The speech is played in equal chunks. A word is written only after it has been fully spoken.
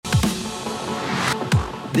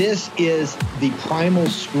This is the primal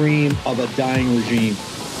scream of a dying regime.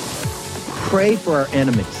 Pray for our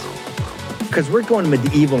enemies, because we're going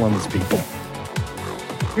medieval on these people.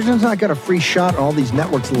 You're just not got a free shot on all these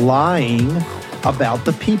networks lying about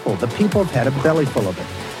the people. The people have had a belly full of it.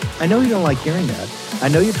 I know you don't like hearing that. I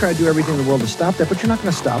know you try to do everything in the world to stop that, but you're not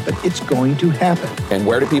going to stop it. It's going to happen. And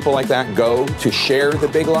where do people like that go to share the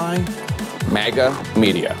big lie? MAGA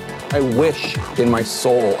media. I wish, in my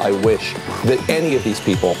soul, I wish that any of these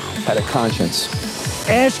people had a conscience.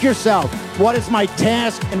 Ask yourself, what is my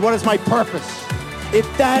task and what is my purpose? If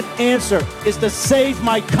that answer is to save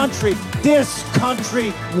my country, this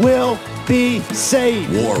country will be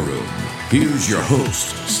saved. War Room. Here's your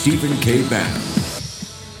host, Stephen K. Bannon.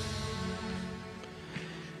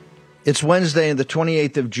 It's Wednesday, the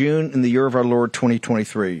 28th of June, in the year of our Lord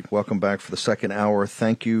 2023. Welcome back for the second hour.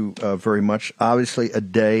 Thank you very much. Obviously, a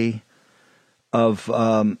day of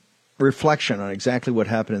reflection on exactly what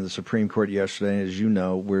happened in the Supreme Court yesterday. As you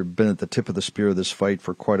know, we've been at the tip of the spear of this fight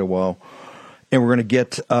for quite a while, and we're going to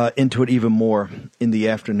get into it even more in the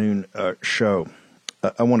afternoon show.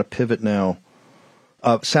 I want to pivot now.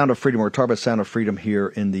 Sound of Freedom. We're talking about Sound of Freedom here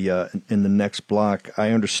in the next block. I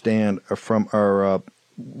understand from our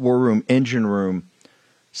War Room, Engine Room,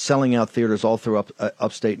 selling out theaters all through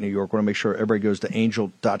upstate New York. I want to make sure everybody goes to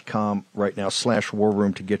angel.com right now /War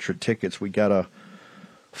Room to get your tickets. We got to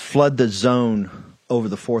flood the zone over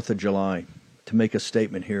the 4th of July to make a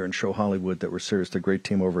statement here and show Hollywood that we're serious. The great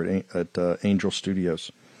team over at Angel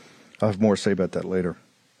Studios. I'll have more to say about that later.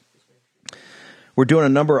 We're doing a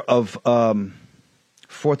number of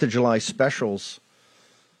 4th of July specials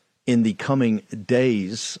in the coming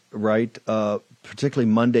days, right?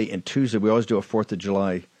 Particularly Monday and Tuesday. We always do a 4th of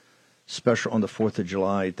July special on the 4th of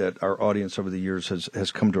July that our audience over the years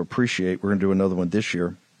has come to appreciate. We're going to do another one this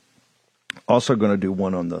year. Also going to do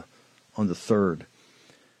one on the 3rd.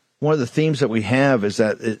 One of the themes that we have is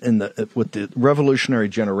that with the revolutionary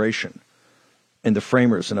generation and the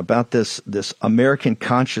framers and about this American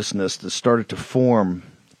consciousness that started to form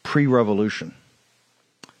pre-revolution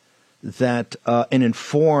that and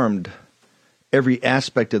informed every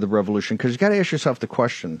aspect of the revolution, because you got to ask yourself the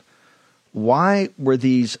question, why were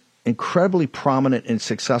these incredibly prominent and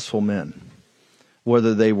successful men,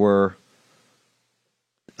 whether they were,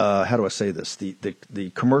 how do I say this,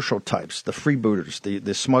 the commercial types, the freebooters,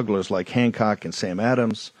 the smugglers like Hancock and Sam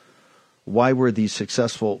Adams, why were these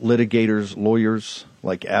successful litigators, lawyers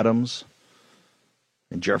like Adams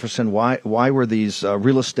and Jefferson, why were these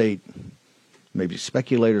real estate maybe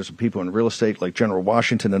speculators and people in real estate like General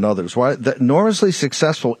Washington and others, why enormously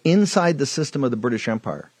successful inside the system of the British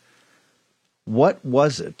Empire? What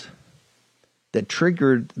was it that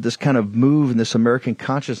triggered this kind of move in this American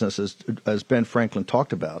consciousness, as Ben Franklin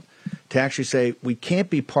talked about, to actually say, we can't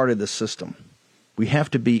be part of this system. We have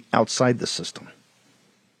to be outside the system.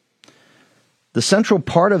 The central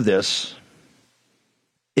part of this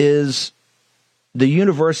is the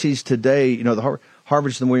universities today, you know, the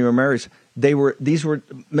Harvards and William and Marys. These were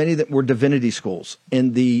many that were divinity schools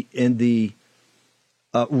in the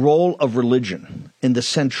role of religion, in the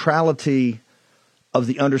centrality of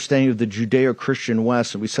the understanding of the Judeo-Christian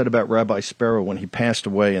West. And we said about Rabbi Sparrow when he passed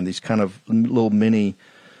away, and these kind of little mini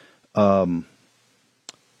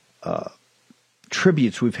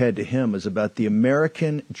tributes we've had to him is about the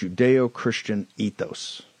American Judeo-Christian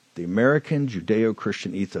ethos. The American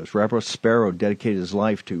Judeo-Christian ethos. Rabbi Sparrow dedicated his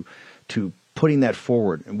life to putting that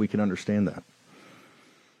forward, and we can understand that.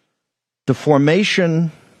 The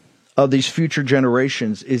formation of these future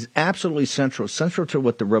generations is absolutely central to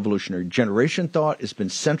what the revolutionary generation thought. Has been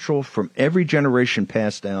central from every generation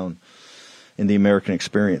passed down in the American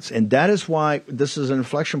experience. And that is why this is an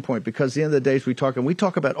inflection point, because at the end of the day, we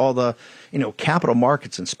talk about all the, capital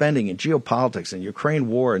markets and spending and geopolitics and Ukraine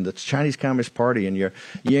war and the Chinese Communist Party and you're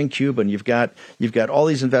in Cuba and you've got all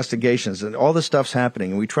these investigations and all this stuff's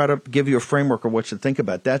happening. And we try to give you a framework of what to think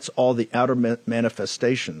about. That's all the outer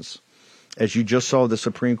manifestations, as you just saw the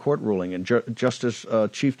Supreme Court ruling and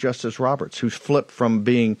Chief Justice Roberts, who's flipped from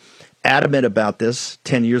being adamant about this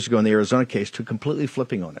 10 years ago in the Arizona case to completely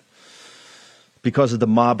flipping on it, because of the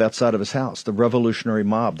mob outside of his house, the revolutionary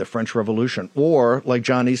mob, the French Revolution, or like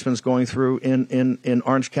John Eastman's going through in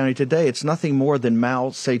Orange County today. It's nothing more than Mao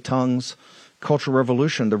Zedong's Cultural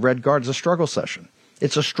Revolution, the Red Guard. It's a struggle session.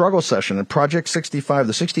 It's a struggle session. And Project 65,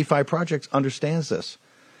 the 65 Project understands this.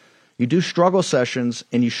 You do struggle sessions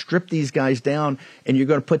and you strip these guys down, and you're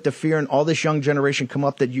going to put the fear in all this young generation come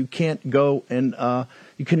up that you can't go and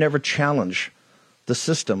you can never challenge the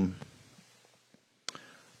system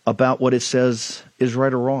about what it says is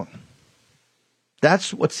right or wrong.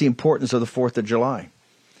 That's what's the importance of the 4th of July.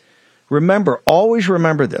 Remember, always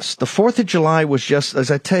remember this. The 4th of July was just,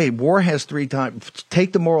 as I tell you, war has 3 times.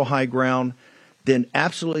 Take the moral high ground, then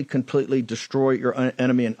absolutely, completely destroy your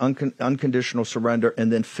enemy in unconditional surrender,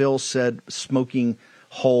 and then fill said smoking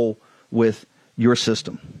hole with your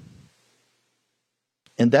system.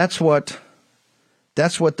 And that's what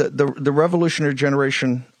the revolutionary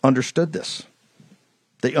generation understood this.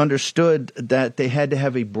 They understood that they had to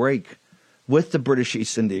have a break with the British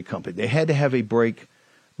East India Company. They had to have a break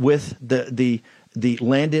with the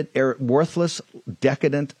landed, worthless,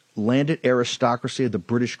 decadent, landed aristocracy of the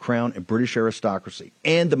British Crown and British aristocracy,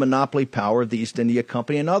 and the monopoly power of the East India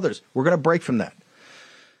Company and others. We're going to break from that.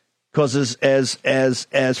 Because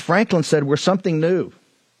as Franklin said, we're something new.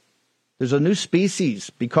 There's a new species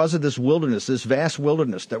because of this wilderness, this vast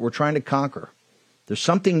wilderness that we're trying to conquer. There's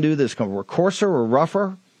something new that's coming. We're coarser, we're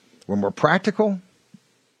rougher, we're more practical,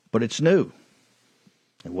 but it's new.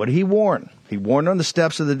 And what did he warn? He warned on the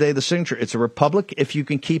steps of the day of the signature. It's a republic if you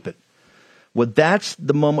can keep it. Well, that's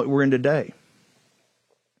the moment we're in today.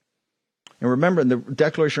 And remember, the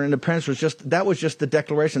Declaration of Independence was just the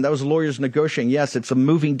declaration. That was lawyers negotiating. Yes, it's a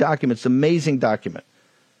moving document. It's an amazing document.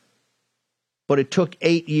 But it took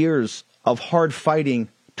 8 years of hard fighting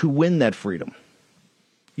to win that freedom.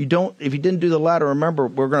 If you didn't do the latter, remember,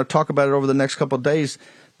 we're going to talk about it over the next couple of days.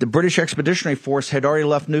 The British Expeditionary Force had already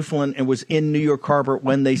left Newfoundland and was in New York Harbor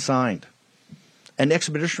when they signed. An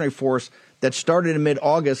expeditionary force that started in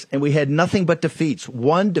mid-August, and we had nothing but defeats.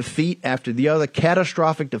 One defeat after the other,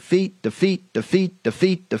 catastrophic defeat, drove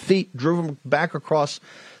them back across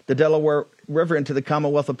the Delaware River into the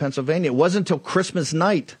Commonwealth of Pennsylvania. It wasn't until Christmas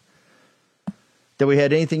night that we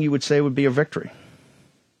had anything you would say would be a victory.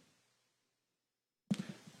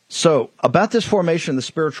 So, about this formation, the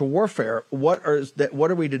spiritual warfare, what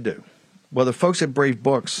are we to do? Well, the folks at Brave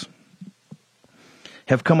Books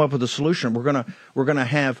have come up with a solution. We're going to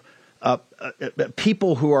have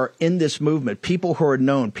people who are in this movement, people who are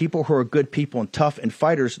known, people who are good people and tough and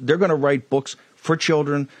fighters. They're going to write books for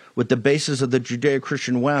children with the basis of the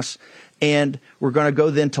Judeo-Christian West. And we're going to go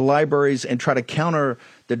then to libraries and try to counter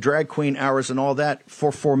the drag queen hours and all that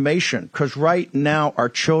for formation. Because right now our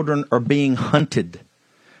children are being hunted.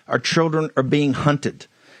 Our children are being hunted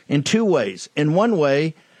in 2 ways. In one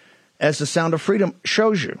way, as the Sound of Freedom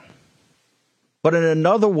shows you. But in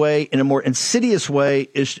another way, in a more insidious way,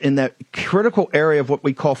 is in that critical area of what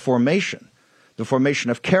we call formation. The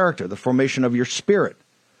formation of character, the formation of your spirit,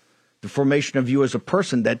 the formation of you as a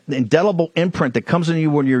person, that indelible imprint that comes in you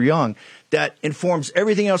when you're young, that informs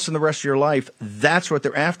everything else in the rest of your life. That's what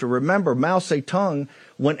they're after. Remember, Mao Zedong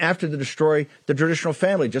went after to destroy the traditional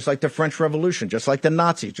family, just like the French Revolution, just like the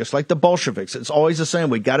Nazis, just like the Bolsheviks. It's always the same.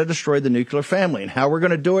 We got to destroy the nuclear family. And how we're going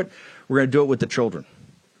to do it? We're going to do it with the children.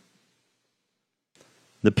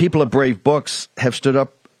 The people at Brave Books have stood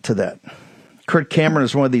up to that. Kurt Cameron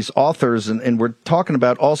is one of these authors, and we're talking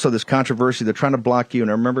about also this controversy. They're trying to block you.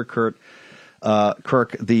 And I remember, Kirk,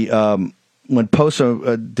 when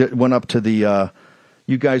POSA went up to the,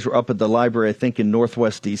 you guys were up at the library, I think, in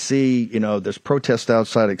Northwest D.C., there's protests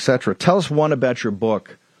outside, etc. Tell us, one, about your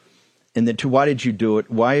book, and then two, why did you do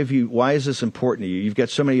it? Why is this important to you? You've got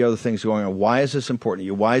so many other things going on. Why is this important to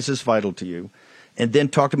you? Why is this vital to you? And then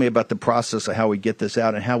talk to me about the process of how we get this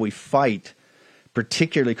out and how we fight,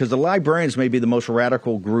 particularly because the librarians may be the most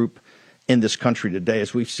radical group in this country today.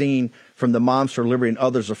 As we've seen from the Moms for Liberty and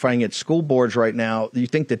others are fighting at school boards right now. Do you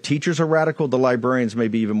think the teachers are radical? The librarians may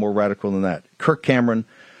be even more radical than that. Kirk Cameron,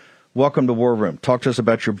 welcome to War Room. Talk to us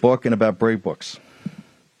about your book and about Brave Books.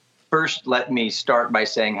 First, let me start by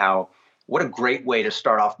saying what a great way to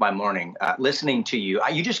start off my morning, listening to you.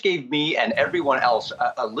 You just gave me and everyone else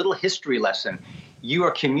a little history lesson. You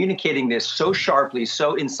are communicating this so sharply,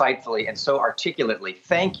 so insightfully, and so articulately.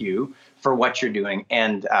 Thank you for what you're doing.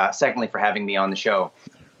 And secondly, for having me on the show.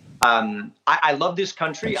 I love this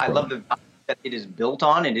country. I love the values that it is built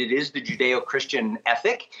on, and it is the Judeo-Christian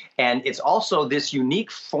ethic. And it's also this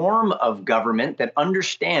unique form of government that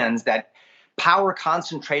understands that power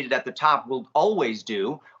concentrated at the top will always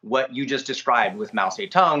do what you just described with Mao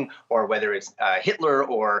Zedong, or whether it's Hitler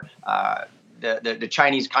or the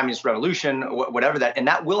Chinese Communist Revolution, whatever that, and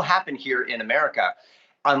that will happen here in America,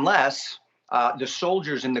 unless the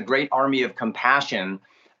soldiers in the great army of compassion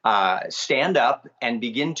stand up and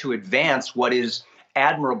begin to advance what is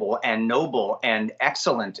admirable and noble and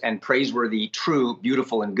excellent and praiseworthy, true,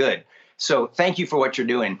 beautiful, and good. So thank you for what you're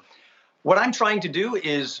doing. What I'm trying to do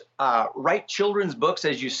is write children's books,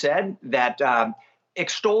 as you said, that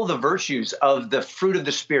extol the virtues of the fruit of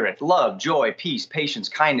the Spirit: love, joy, peace, patience,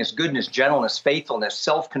 kindness, goodness, gentleness, faithfulness,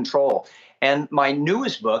 self-control. And my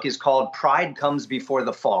newest book is called Pride Comes Before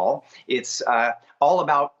the Fall. It's all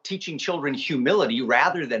about teaching children humility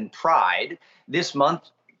rather than pride. This month,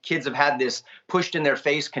 kids have had this pushed in their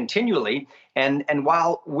face continually. And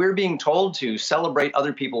while we're being told to celebrate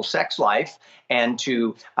other people's sex life and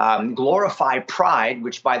to glorify pride,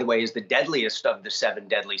 which, by the way, is the deadliest of the 7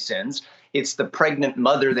 deadly sins, it's the pregnant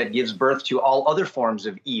mother that gives birth to all other forms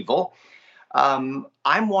of evil. I'm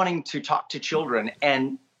wanting to talk to children,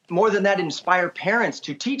 and more than that, inspire parents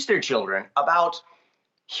to teach their children about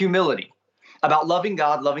humility, about loving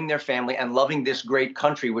God, loving their family, and loving this great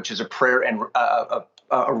country, which is a prayer and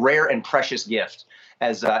a rare and precious gift,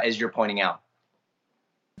 as you're pointing out.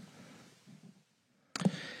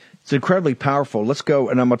 It's incredibly powerful. Let's go,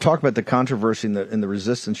 and I'm going to talk about the controversy and the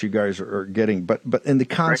resistance you guys are getting. But in the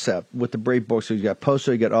concept with the Brave books, so you got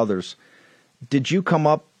Posto, you got others. Did you come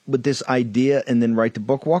up with this idea and then write the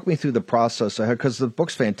book? Walk me through the process, because the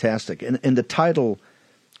book's fantastic, and the title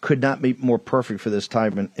could not be more perfect for this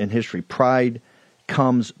time in history. Pride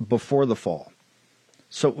comes before the fall.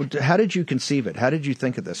 So how did you conceive it? How did you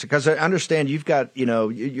think of this? Because I understand you've got,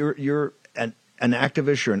 you're an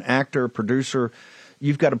activist, you're an actor, producer.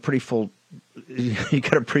 You've got a pretty full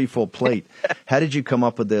plate. How did you come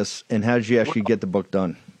up with this, and how did you actually get the book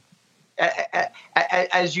done?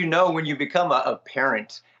 As you know, when you become a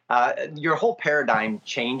parent, your whole paradigm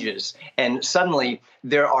changes, and suddenly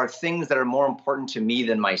there are things that are more important to me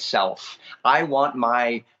than myself. I want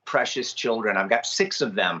my precious children. I've got 6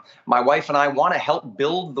 of them. My wife and I want to help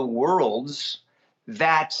build the worlds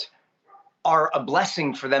that are a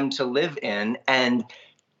blessing for them to live in and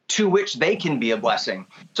to which they can be a blessing.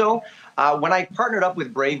 So when I partnered up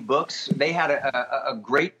with Brave Books, they had a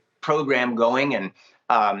great program going, and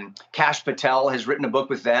Kash Patel has written a book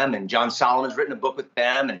with them, and John Solomon's written a book with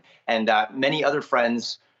them, and many other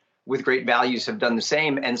friends with great values have done the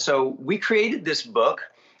same. And so we created this book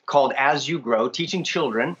called As You Grow, Teaching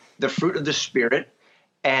Children the Fruit of the Spirit.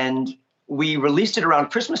 And we released it around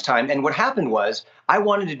Christmas time. And what happened was I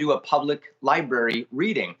wanted to do a public library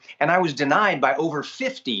reading, and I was denied by over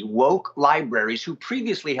 50 woke libraries who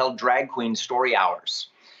previously held drag queen story hours.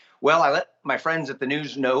 Well, I let my friends at the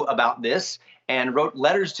news know about this and wrote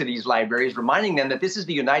letters to these libraries reminding them that this is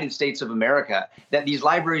the United States of America, that these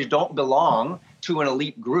libraries don't belong to an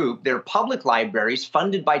elite group. They're public libraries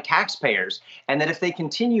funded by taxpayers, and that if they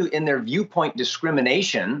continue in their viewpoint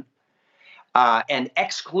discrimination and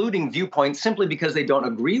excluding viewpoints simply because they don't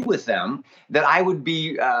agree with them, that I would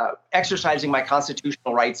be exercising my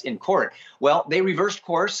constitutional rights in court. Well, they reversed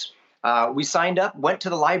course. We signed up, went to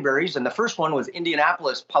the libraries, and the first one was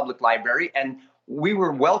Indianapolis Public Library, and we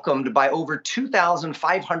were welcomed by over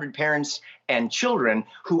 2,500 parents and children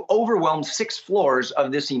who overwhelmed 6 floors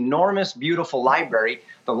of this enormous, beautiful library.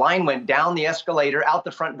 The line went down the escalator, out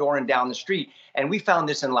the front door, and down the street. And we found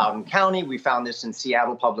this in Loudoun County. We found this in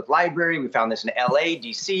Seattle Public Library. We found this in LA,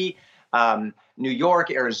 DC, New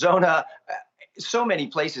York, Arizona, so many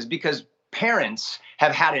places, because parents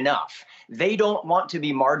have had enough. They don't want to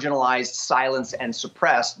be marginalized, silenced, and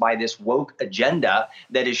suppressed by this woke agenda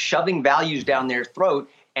that is shoving values down their throat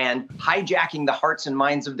and hijacking the hearts and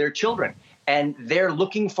minds of their children. And they're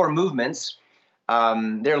looking for movements.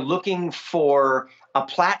 They're looking for a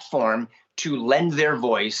platform to lend their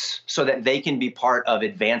voice so that they can be part of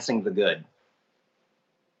advancing the good.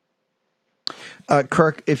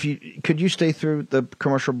 Kirk, could you stay through the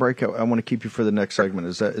commercial break? I want to keep you for the next segment.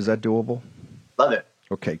 Is that doable? Love it.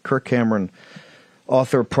 Okay, Kirk Cameron,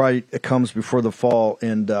 author of Pride Comes Before the Fall,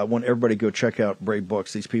 and I want everybody to go check out Brave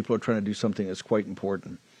Books. These people are trying to do something that's quite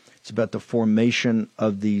important. It's about the formation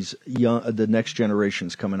of the next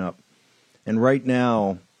generations coming up. And right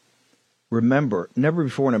now, remember, never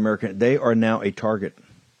before in America, they are now a target.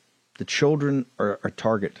 The children are a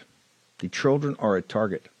target. The children are a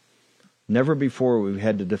target. Never before we've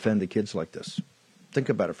had to defend the kids like this. Think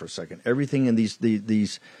about it for a second. Everything in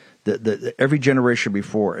every generation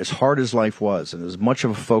before, as hard as life was, and as much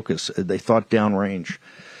of a focus, they thought downrange.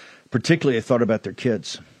 Particularly, they thought about their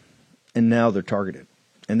kids, and now they're targeted.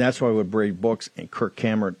 And that's why with Brave Books and Kirk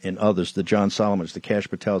Cameron and others, the John Solomons, the Kash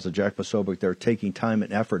Patels, the Jack Posobiec, they're taking time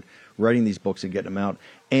and effort writing these books and getting them out.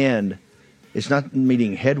 And it's not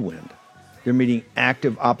meeting headwind. They're meeting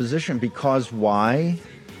active opposition because why?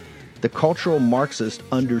 The cultural Marxists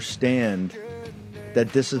understand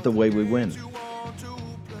that this is the way we win.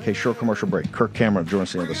 Okay, short commercial break. Kirk Cameron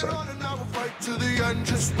joins us on the other side. To the end,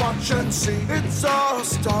 just watch and see. It's all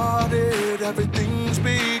started, everything's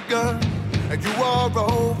begun, and you are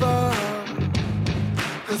over.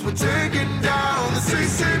 'Cause we're taking down the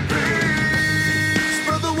CCP.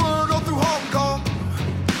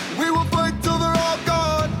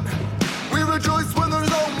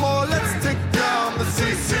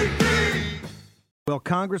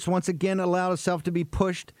 Congress once again allowed itself to be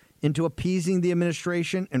pushed into appeasing the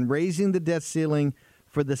administration and raising the debt ceiling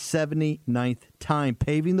for the 79th time,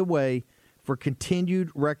 paving the way for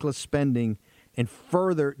continued reckless spending and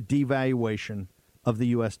further devaluation of the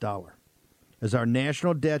U.S. dollar. As our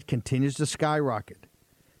national debt continues to skyrocket,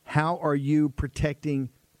 how are you protecting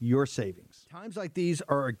your savings? Times like these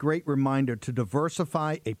are a great reminder to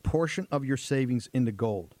diversify a portion of your savings into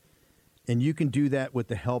gold. And you can do that with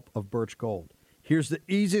the help of Birch Gold. Here's the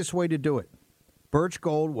easiest way to do it. Birch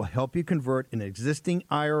Gold will help you convert an existing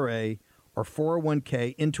IRA or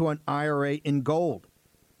 401k into an IRA in gold,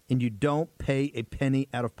 and you don't pay a penny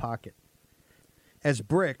out of pocket. As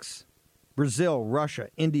BRICS, Brazil, Russia,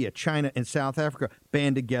 India, China, and South Africa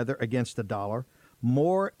band together against the dollar,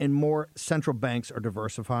 more and more central banks are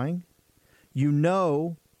diversifying. You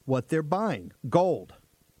know what they're buying, gold.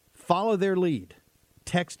 Follow their lead.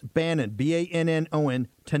 Text Bannon, B-A-N-N-O-N,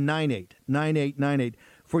 to 989898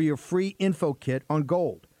 for your free info kit on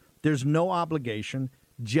gold. There's no obligation,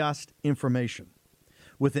 just information.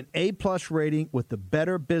 With an A-plus rating with the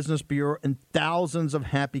Better Business Bureau and thousands of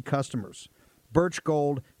happy customers, Birch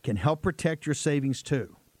Gold can help protect your savings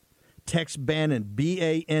too. Text Bannon,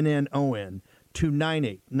 B-A-N-N-O-N, to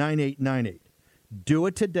 989898. Do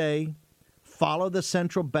it today. Follow the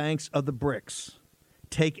central banks of the BRICS.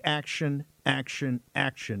 Take action, action,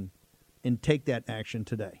 action, and take that action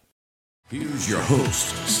today. Here's your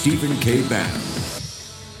host, Stephen K. Bannon.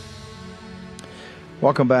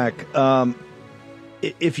 Welcome back.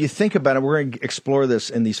 If you think about it, we're going to explore this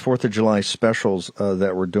in these 4th of July specials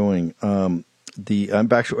that we're we're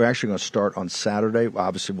actually going to start on Saturday.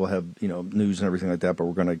 Obviously, we'll have news and everything like that, but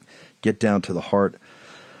we're going to get down to the heart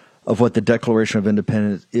of what the Declaration of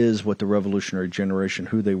Independence is, what the Revolutionary Generation,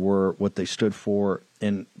 who they were, what they stood for,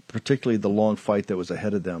 and particularly the long fight that was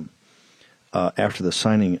ahead of them after the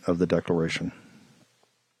signing of the Declaration.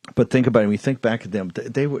 But think about it. When you think back at them,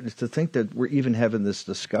 they were, to think that we're even having this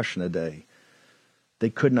discussion today,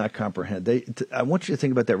 they could not comprehend. I want you to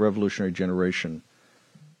think about that Revolutionary Generation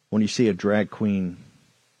when you see a drag queen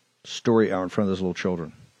story hour in front of those little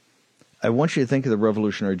children. I want you to think of the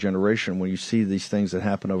Revolutionary Generation when you see these things that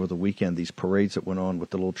happened over the weekend, these parades that went on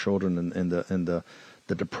with the little children and the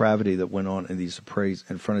depravity that went on in these parades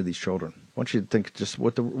in front of these children. I want you to think just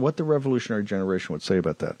what the Revolutionary Generation would say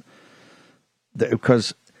about that.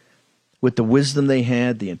 Because with the wisdom they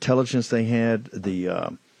had, the intelligence they had,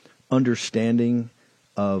 the understanding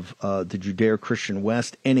of the Judeo-Christian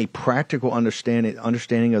West, and a practical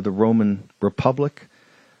understanding of the Roman Republic,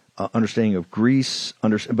 understanding of Greece,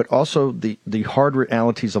 but also the hard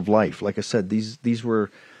realities of life. Like I said, these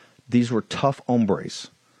were tough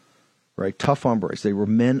hombres, right? Tough hombres. They were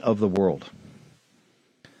men of the world.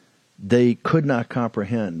 They could not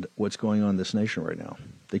comprehend what's going on in this nation right now.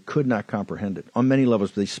 They could not comprehend it on many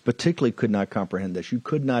levels. But they particularly could not comprehend this. You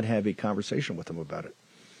could not have a conversation with them about it.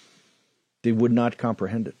 They would not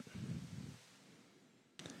comprehend it.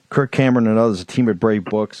 Kirk Cameron and others, a team at Brave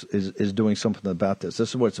Books, is doing something about this. This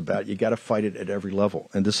is what it's about. You got to fight it at every level,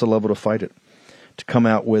 and this is a level to fight it. To come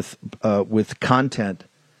out with content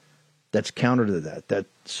that's counter to that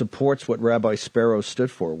supports what Rabbi Sparrow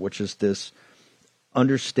stood for, which is this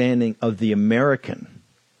understanding of the American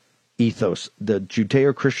ethos, the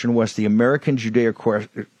Judeo-Christian West, the American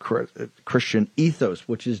Judeo-Christian ethos,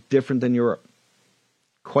 which is different than Europe,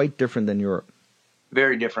 quite different than Europe.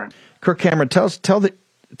 Very different. Kirk Cameron, tell the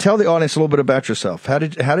audience a little bit about yourself. How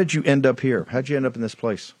did you end up here? How did you end up in this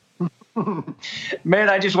place? Man,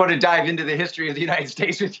 I just want to dive into the history of the United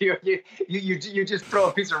States with you. You just throw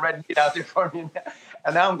a piece of red meat out there for me,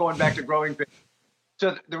 and now I'm going back to growing pains.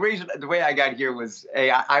 So the way I got here was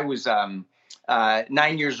I was 9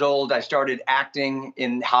 years old. I started acting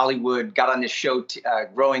in Hollywood. Got on this show,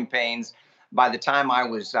 Growing Pains. By the time I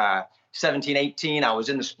was 17, 18, I was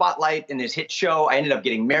in the spotlight in this hit show. I ended up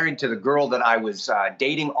getting married to the girl that I was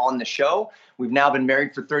dating on the show. We've now been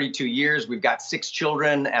married for 32 years. We've got 6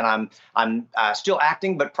 children, and I'm still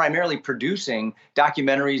acting, but primarily producing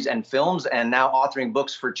documentaries and films, and now authoring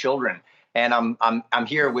books for children. And I'm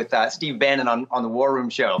here with Steve Bannon on the War Room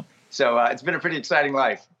Show. So it's been a pretty exciting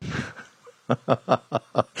life.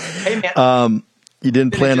 Hey man. You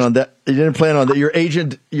didn't plan on that. You didn't plan on that. Your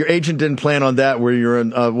agent didn't plan on that. Where you're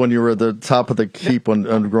in when you were at the top of the heap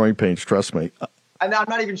on Growing Pains. Trust me. And I'm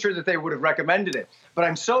not even sure that they would have recommended it. But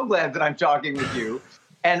I'm so glad that I'm talking with you.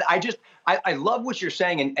 And I love what you're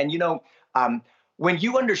saying. And when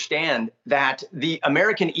you understand that the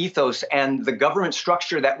American ethos and the government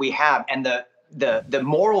structure that we have, and the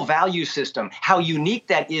moral value system, how unique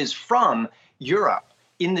that is from Europe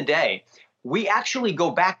in the day. we actually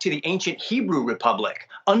go back to the ancient Hebrew Republic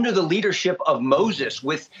under the leadership of Moses,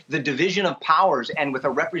 with the division of powers and with a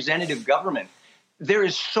representative government. There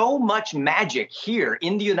is so much magic here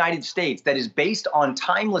in the United States that is based on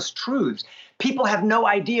timeless truths. People have no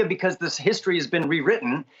idea because this history has been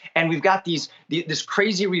rewritten, and we've got this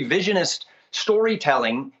crazy revisionist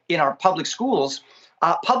storytelling in our public schools.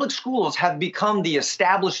 Public schools have become the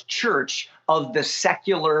established church of the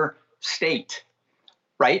secular state,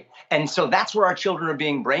 right? And so that's where our children are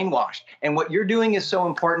being brainwashed. And what you're doing is so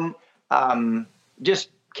important. Just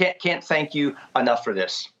can't thank you enough for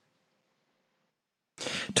this.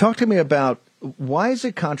 Talk to me about, why is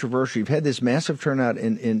it controversial? You've had this massive turnout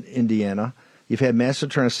in Indiana. You've had massive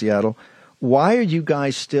turnout in Seattle. Why are you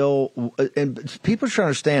guys still, and people should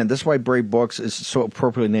understand, that's why Brave Books is so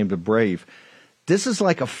appropriately named a Brave. This is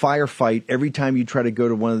like a firefight every time you try to go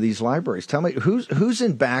to one of these libraries. Tell me, who's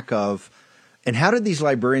in back of, and how did these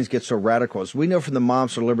librarians get so radical? As we know from the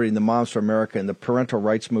Moms for Liberty and the Moms for America and the parental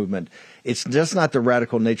rights movement, it's just not the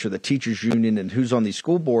radical nature of the teachers union and who's on these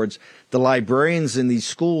school boards. The librarians in these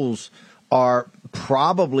schools are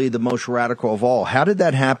probably the most radical of all. How did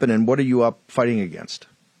that happen, and what are you up fighting against?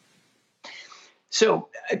 So,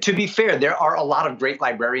 to be fair, there are a lot of great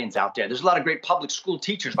librarians out there. There's a lot of great public school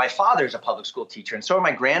teachers. My father's a public school teacher, and so are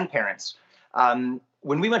my grandparents.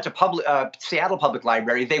 When we went to Seattle Public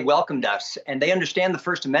Library, they welcomed us, and they understand the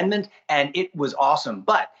First Amendment, and it was awesome.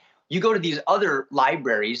 But you go to these other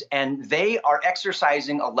libraries, and they are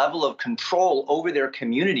exercising a level of control over their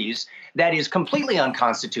communities that is completely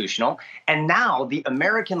unconstitutional. And now the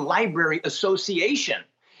American Library Association,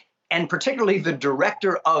 and particularly the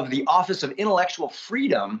director of the Office of Intellectual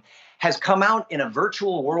Freedom, has come out in a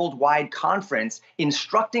virtual worldwide conference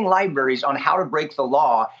instructing libraries on how to break the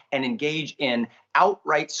law and engage in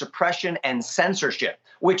outright suppression and censorship,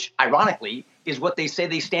 which ironically is what they say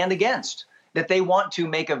they stand against, that they want to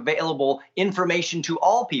make available information to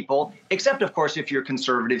all people, except, of course, if you're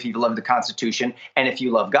conservative, if you love the Constitution, and if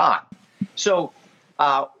you love God. So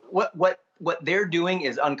what they're doing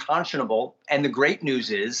is unconscionable. And the great news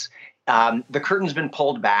is the curtain's been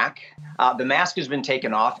pulled back, the mask has been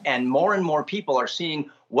taken off, and more people are seeing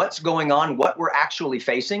what's going on, what we're actually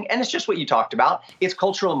facing. And it's just what you talked about. It's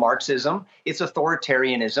cultural Marxism, it's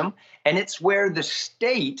authoritarianism, and it's where the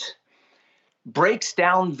state breaks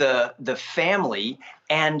down the family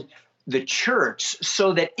and the church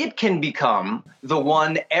so that it can become the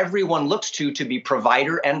one everyone looks to be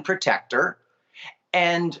provider and protector,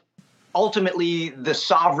 and ultimately the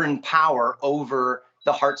sovereign power over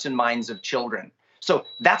the hearts and minds of children. So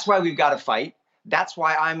that's why we've got to fight. That's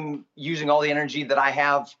why I'm using all the energy that I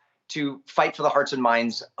have to fight for the hearts and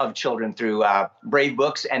minds of children through Brave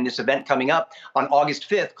Books and this event coming up on August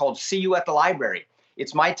 5th called See You at the Library.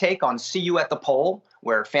 It's my take on See You at the Poll,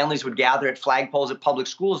 where families would gather at flagpoles at public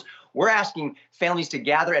schools. We're asking families to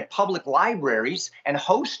gather at public libraries and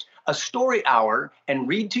host a story hour and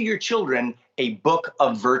read to your children a book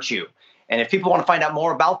of virtue. And if people want to find out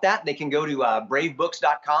more about that, they can go to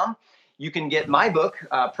bravebooks.com. You can get my book,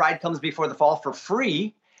 Pride Comes Before the Fall, for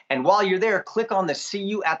free. And while you're there, click on the See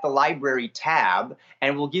You at the Library tab,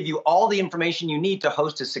 and we'll give you all the information you need to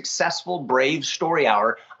host a successful Brave Story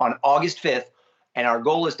Hour on August 5th. And our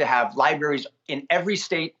goal is to have libraries in every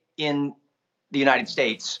state in the United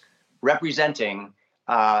States representing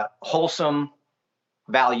wholesome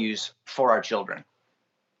values for our children.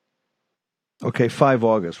 Okay, 5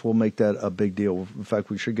 August. We'll make that a big deal. In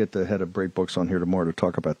fact, we should get the head of Brave Books on here tomorrow to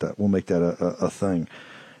talk about that. We'll make that a thing.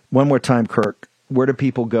 One more time, Kirk, where do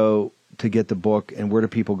people go to get the book, and where do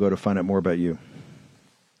people go to find out more about you?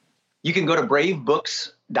 You can go to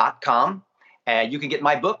bravebooks.com. You can get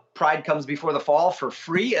my book, Pride Comes Before the Fall, for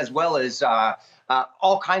free, as well as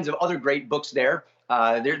all kinds of other great books there.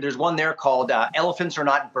 There's one there called Elephants Are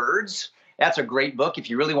Not Birds. That's a great book if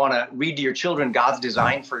you really want to read to your children God's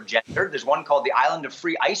design for gender. There's one called The Island of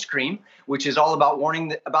Free Ice Cream, which is all about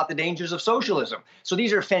warning about the dangers of socialism. So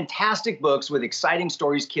these are fantastic books with exciting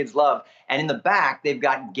stories kids love. And in the back, they've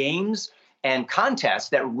got games and contests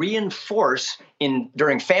that reinforce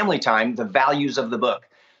during family time the values of the book.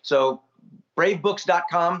 So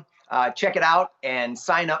bravebooks.com, check it out and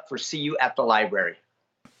sign up for See You at the Library.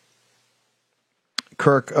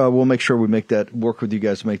 Kirk, we'll make sure we work with you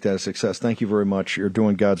guys to make that a success. Thank you very much. You're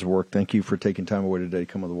doing God's work. Thank you for taking time away today to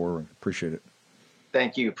come on the War Room. Appreciate it.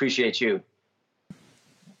 Thank you. Appreciate you.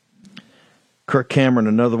 Kirk Cameron,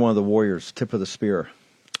 another one of the Warriors, tip of the spear.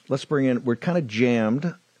 Let's bring in, we're kind of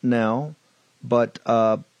jammed now, but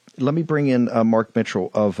let me bring in Mark Mitchell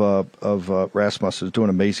of Rasmus, who's doing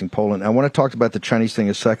amazing polling. I want to talk about the Chinese thing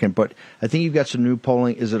in a second, but I think you've got some new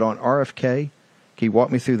polling. Is it on RFK? Can you walk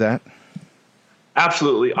me through that?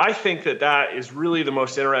 Absolutely. I think that is really the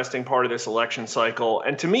most interesting part of this election cycle.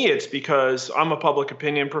 And to me, it's because I'm a public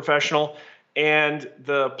opinion professional, and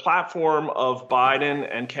the platform of Biden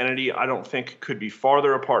and Kennedy, I don't think could be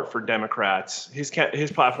farther apart for Democrats. His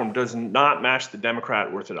platform does not match the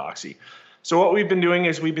Democrat orthodoxy. So what we've been doing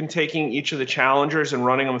is we've been taking each of the challengers and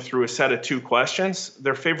running them through a set of 2 questions,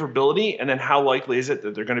 their favorability, and then how likely is it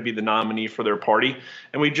that they're going to be the nominee for their party.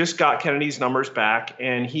 And we just got Kennedy's numbers back,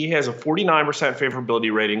 and he has a 49%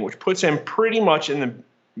 favorability rating, which puts him pretty much in the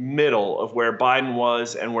middle of where Biden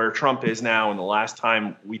was and where Trump is now in the last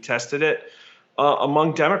time we tested it.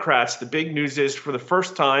 Among Democrats, the big news is for the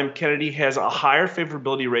first time, Kennedy has a higher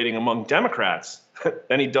favorability rating among Democrats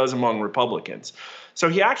than he does among Republicans. So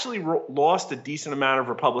he actually lost a decent amount of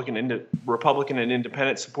Republican and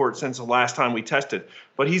independent support since the last time we tested,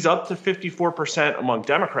 but he's up to 54% among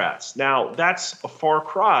Democrats. Now, that's a far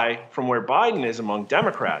cry from where Biden is among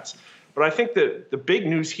Democrats. But I think that the big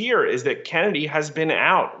news here is that Kennedy has been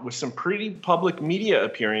out with some pretty public media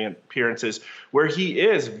appearances where he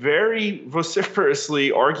is very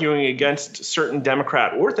vociferously arguing against certain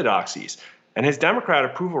Democrat orthodoxies, and his Democrat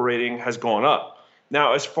approval rating has gone up.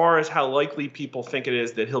 Now, as far as how likely people think it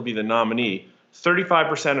is that he'll be the nominee,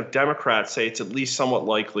 35% of Democrats say it's at least somewhat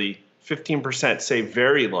likely, 15% say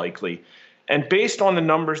very likely. And based on the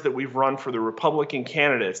numbers that we've run for the Republican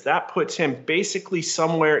candidates, that puts him basically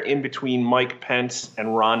somewhere in between Mike Pence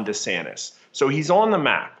and Ron DeSantis. So he's on the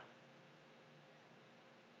map.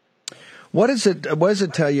 What does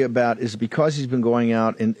it tell you about is because he's been going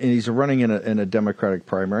out and he's running in a Democratic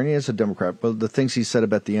primary, and he is a Democrat, but the things he said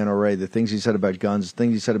about the NRA, the things he said about guns, the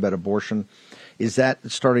things he said about abortion, is that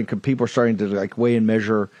people are starting to like weigh and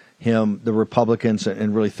measure him, the Republicans,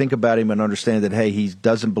 and really think about him and understand that, hey, he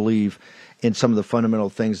doesn't believe in some of the fundamental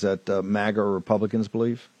things that MAGA or Republicans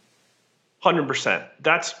believe? 100%.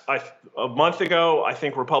 That's a month ago, I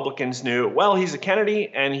think Republicans knew, well, he's a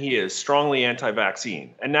Kennedy and he is strongly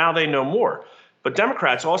anti-vaccine. And now they know more. But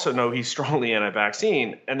Democrats also know he's strongly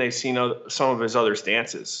anti-vaccine, and they've seen some of his other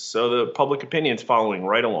stances. So the public opinion's following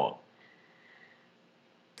right along.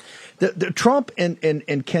 The Trump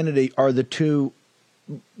and Kennedy are the two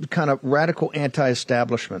kind of radical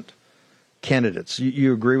anti-establishment candidates.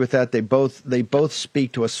 You agree with that? They both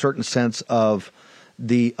speak to a certain sense of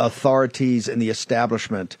the authorities and the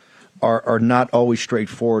establishment are not always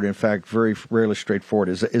straightforward. In fact, very rarely straightforward.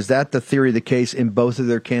 Is that the theory of the case in both of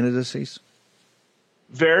their candidacies?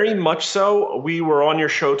 Very much so. We were on your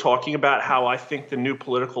show talking about how I think the new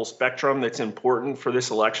political spectrum that's important for this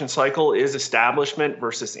election cycle is establishment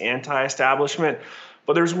versus anti-establishment.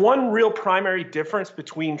 But there's one real primary difference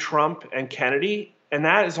between Trump and Kennedy, and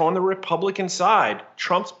that is on the Republican side.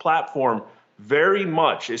 Trump's platform very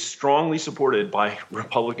much is strongly supported by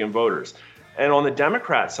Republican voters. And on the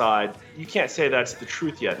Democrat side, you can't say that's the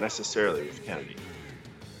truth yet necessarily with Kennedy.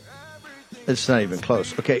 It's not even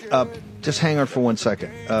close. Okay, just hang on for 1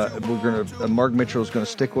 second. We're gonna. Mark Mitchell is going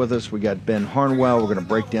to stick with us. We got Ben Harnwell. We're going to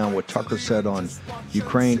break down what Tucker said on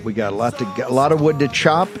Ukraine. We got a lot of wood to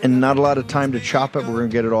chop and not a lot of time to chop it. We're going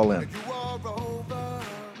to get it all in.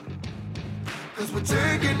 We're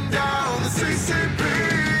taking down the CCP.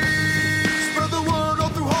 Spread the word all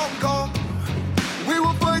through Hong Kong. We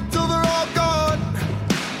will fight till they're all gone.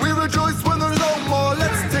 We rejoice when there's no more.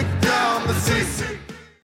 Let's take down the CCP.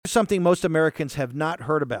 Something most Americans have not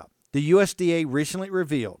heard about. The USDA recently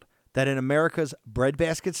revealed that in America's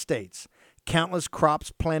breadbasket states, countless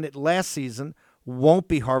crops planted last season won't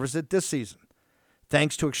be harvested this season.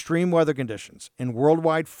 Thanks to extreme weather conditions and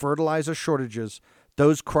worldwide fertilizer shortages,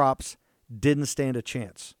 those crops didn't stand a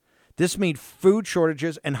chance. This means food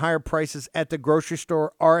shortages and higher prices at the grocery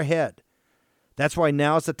store are ahead. That's why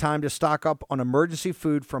now is the time to stock up on emergency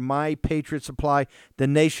food from My Patriot Supply, the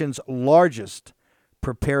nation's largest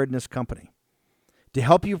preparedness company. To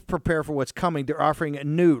help you prepare for what's coming, they're offering a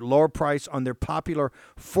new lower price on their popular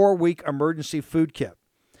 4-week emergency food kit.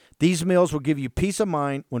 These meals will give you peace of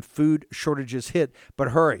mind when food shortages hit,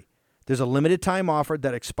 but hurry. There's a limited time offer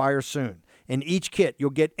that expires soon. In each kit, you'll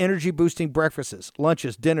get energy-boosting breakfasts,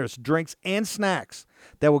 lunches, dinners, drinks, and snacks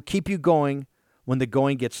that will keep you going when the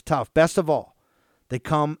going gets tough. Best of all, they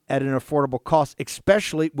come at an affordable cost,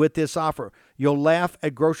 especially with this offer. You'll laugh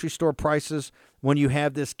at grocery store prices when you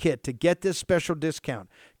have this kit. To get this special discount,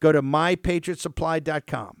 go to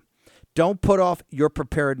mypatriotsupply.com. Don't put off your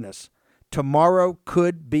preparedness. Tomorrow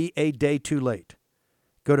could be a day too late.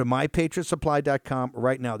 Go to mypatriotsupply.com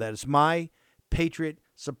right now. That is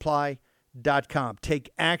mypatriotsupply.com. Take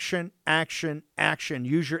action, action, action.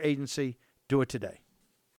 Use your agency. Do it today.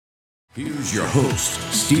 Here's your host,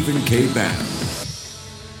 Stephen K. Bannon.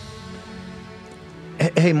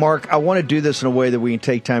 Hey, Mark, I want to do this in a way that we can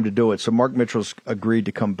take time to do it. So Mark Mitchell's agreed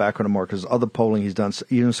to come back on tomorrow because other polling he's done,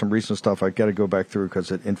 even some recent stuff, I got to go back through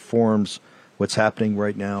because it informs what's happening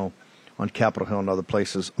right now on Capitol Hill and other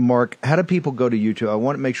places. Mark, how do people go to YouTube? I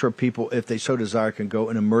want to make sure people, if they so desire, can go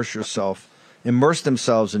and immerse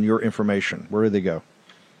themselves in your information. Where do they go?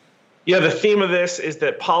 Yeah, the theme of this is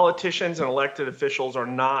that politicians and elected officials are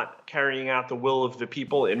not carrying out the will of the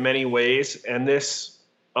people in many ways, and this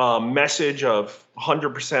message of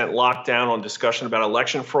 100% lockdown on discussion about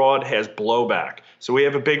election fraud has blowback. So we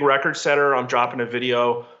have a big record setter. I'm dropping a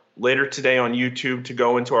video later today on YouTube to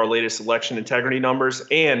go into our latest election integrity numbers,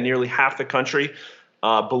 and nearly half the country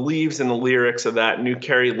believes in the lyrics of that new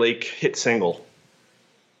Carrie Lake hit single.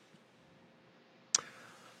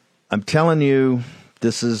 I'm telling you,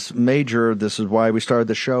 this is major. This is why we started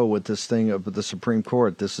the show with this thing of the Supreme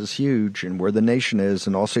Court. This is huge, and where the nation is.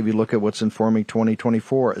 And also, if you look at what's informing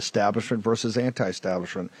 2024, establishment versus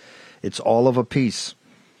anti-establishment, it's all of a piece.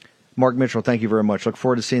 Mark Mitchell, thank you very much. Look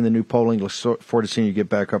forward to seeing the new polling. Look forward to seeing you get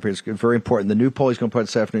back up here. It's very important. The new poll he's going to put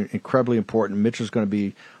this afternoon, incredibly important. Mitchell's going to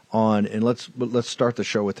be on, and let's start the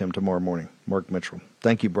show with him tomorrow morning. Mark Mitchell,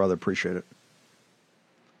 thank you, brother. Appreciate it.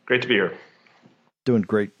 Great to be here. Doing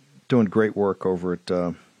great work over at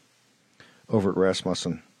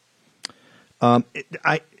Rasmussen. In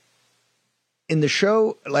the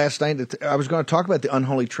show last night, I was going to talk about the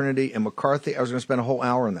unholy trinity and McCarthy. I was going to spend a whole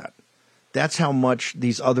hour on that. That's how much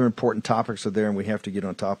these other important topics are there, and we have to get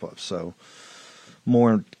on top of. So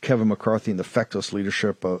more on Kevin McCarthy and the feckless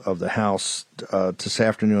leadership of the House this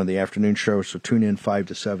afternoon on the afternoon show. So tune in 5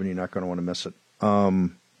 to 7. You're not going to want to miss it.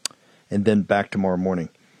 And then back tomorrow morning.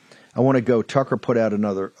 I want to go. Tucker put out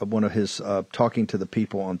another one of his talking to the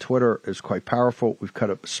people on Twitter is quite powerful. We've cut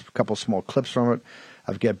a couple small clips from it.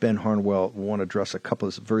 I've got Ben Harnwell who want to address a couple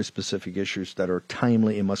of very specific issues that are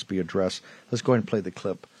timely and must be addressed. Let's go ahead and play the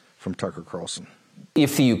clip from Tucker Carlson.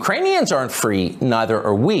 If the Ukrainians aren't free, neither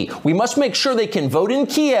are we. We must make sure they can vote in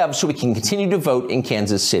Kiev so we can continue to vote in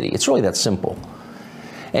Kansas City. It's really that simple.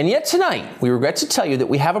 And yet tonight, we regret to tell you that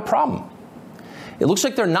we have a problem. It looks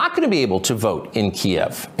like they're not going to be able to vote in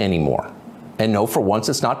Kiev anymore. And no, for once,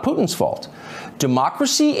 it's not Putin's fault.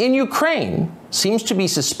 Democracy in Ukraine seems to be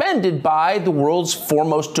suspended by the world's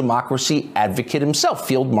foremost democracy advocate himself,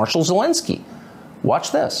 Field Marshal Zelensky.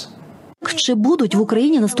 Watch this. Чи будуть в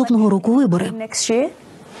Україні наступного року вибори?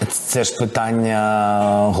 Це ж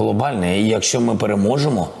питання глобальне. І якщо ми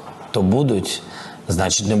переможемо, то будуть.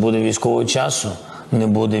 Значить, не буде військового часу, не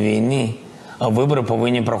буде війни. А вибори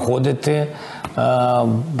повинні проходити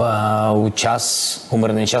у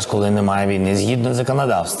мирний час, коли немає війни, згідно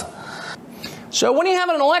законодавства. So when you have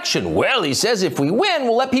an election, well, he says if we win,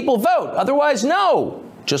 we'll let people vote. Otherwise, no.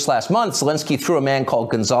 Just last month, Zelensky threw a man called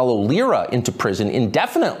Gonzalo Lira into prison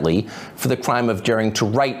indefinitely for the crime of daring to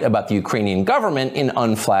write about the Ukrainian government in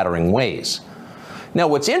unflattering ways. Now,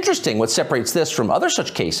 what's interesting, what separates this from other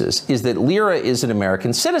such cases, is that Lira is an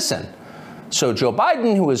American citizen. So Joe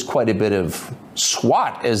Biden, who is quite a bit of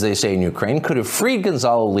SWAT, as they say in Ukraine, could have freed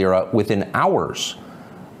Gonzalo Lira within hours.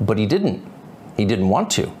 But he didn't. He didn't want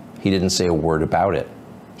to. He didn't say a word about it.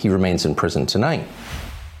 He remains in prison tonight.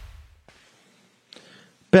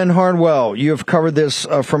 Ben Harnwell, you have covered this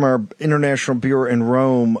from our International Bureau in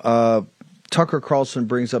Rome. Tucker Carlson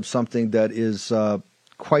brings up something that is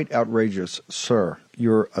quite outrageous. Sir,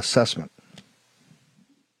 your assessment.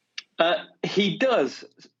 He does,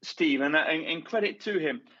 Steve, and credit to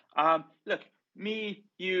him. Look, me,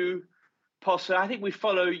 you, Posse, I think we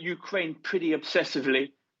follow Ukraine pretty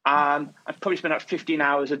obsessively. I've probably spent about 15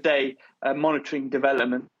 hours a day monitoring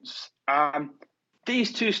developments.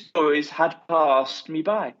 These two stories had passed me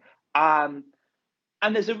by. And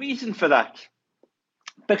there's a reason for that.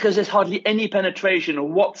 Because there's hardly any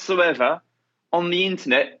penetration whatsoever on the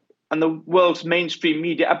internet and the world's mainstream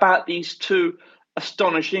media about these two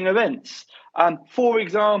astonishing events. For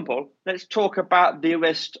example, let's talk about the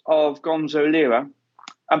arrest of Gonzo Lira.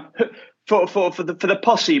 For the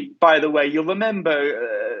Posse, by the way, you'll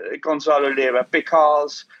remember Gonzalo Lira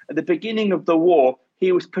because at the beginning of the war,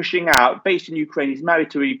 he was pushing out, based in Ukraine, he's married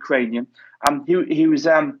to a Ukrainian, he was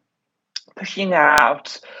pushing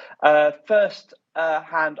out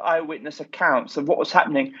first-hand eyewitness accounts of what was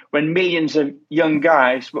happening when millions of young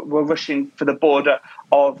guys were rushing for the border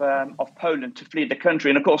of Poland to flee the country.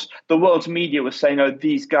 And of course, the world's media was saying, oh,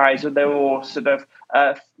 these guys, they're all sort of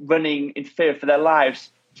running in fear for their lives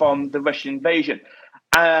from the Russian invasion.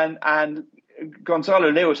 And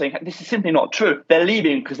Gonzalo Lira was saying, this is simply not true. They're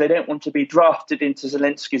leaving because they don't want to be drafted into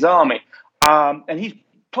Zelensky's army. And he's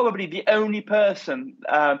probably the only person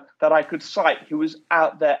that I could cite who was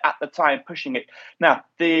out there at the time pushing it. Now,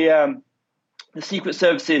 the the secret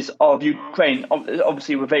services of Ukraine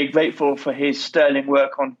obviously were very grateful for his sterling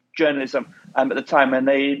work on journalism at the time, and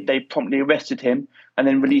they promptly arrested him and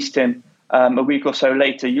then released him a week or so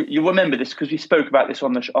later. You remember this because we spoke about this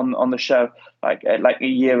on the show like a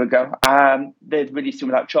year ago. They'd released him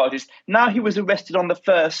without charges. Now he was arrested on the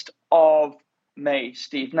 1st of May,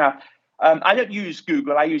 Steve. Now, I don't use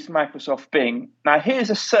Google. I use Microsoft Bing. Now, here's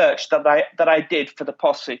a search that I did for the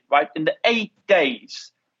posse. Right, in the 8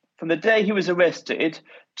 days from the day he was arrested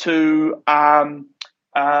to on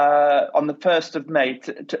the 1st of May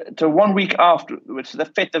to 1 week afterwards, to the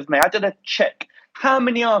 5th of May, I did a check. How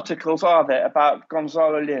many articles are there about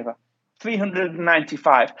Gonzalo Lira?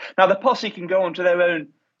 395. Now, the posse can go onto their own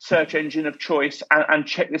search engine of choice and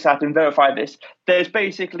check this out and verify this. There's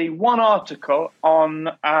basically one article on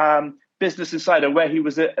Business Insider where he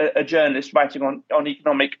was a journalist writing on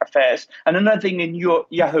economic affairs, and another thing in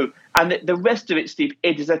Yahoo. And the rest of it, Steve,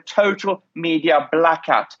 it is a total media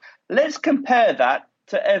blackout. Let's compare that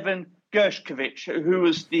to Evan Gershkovich, who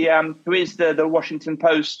is the Washington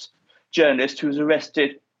Post journalist who was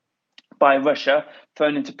arrested by Russia,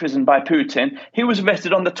 thrown into prison by Putin. He was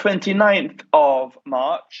arrested on the 29th of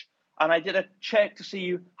March, and I did a check to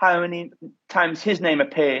see how many times his name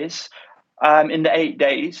appears in the 8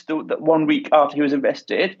 days, the 1 week after he was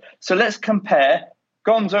arrested. So let's compare.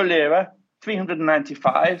 Gonzo Lira,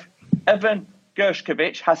 395. Evan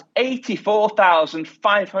Gershkovich has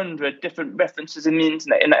 84,500 different references in the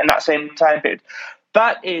internet in that same time period.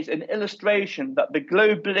 That is an illustration that the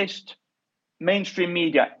globalist mainstream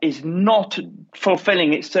media is not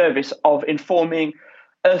fulfilling its service of informing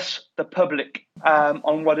us, the public,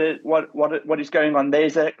 on what is going on.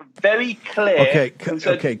 There's a very clear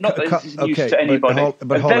not that this is news to anybody.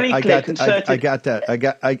 But hold on. I got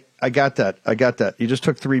that. You just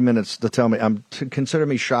took 3 minutes to tell me. Consider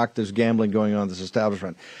me shocked there's gambling going on in this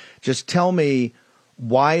establishment. Just tell me,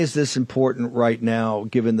 why is this important right now,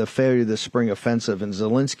 given the failure of the spring offensive and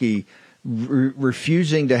Zelensky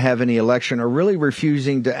refusing to have any election, or really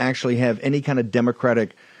refusing to actually have any kind of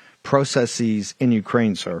democratic processes in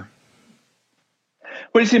Ukraine, sir?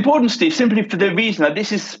 Well, it's important, Steve, simply for the reason that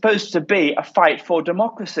this is supposed to be a fight for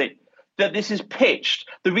democracy, that this is pitched.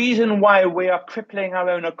 The reason why we are crippling our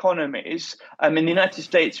own economies in the United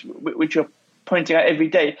States, which you're pointing out every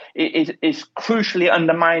day, is crucially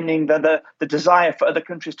undermining the desire for other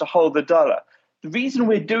countries to hold the dollar. The reason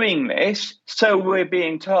we're doing this, so we're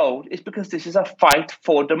being told, is because this is a fight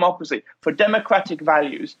for democracy, for democratic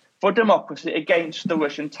values, for democracy against the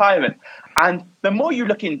Russian tyrant. And the more you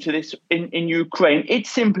look into this in Ukraine, it's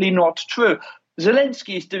simply not true.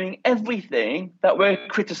 Zelensky is doing everything that we're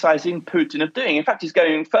criticizing Putin of doing. In fact, he's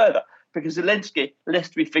going further, because Zelensky,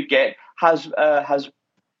 lest we forget, has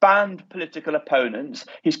banned political opponents.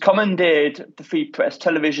 He's commandeered the free press,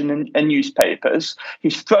 television and newspapers.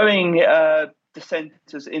 He's throwing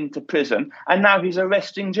dissenters into prison, and now he's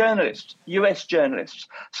arresting journalists, US journalists.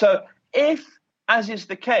 So if, as is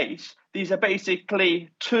the case, these are basically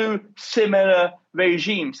two similar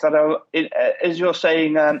regimes that are, as you're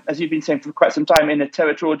saying, as you've been saying for quite some time, in a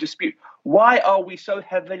territorial dispute, why are we so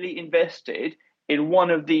heavily invested in one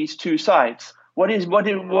of these two sides? What is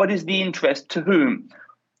the interest to whom?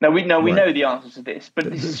 Now, we know the answer to this, but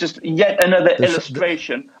this is just yet another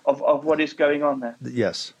illustration of what is going on there.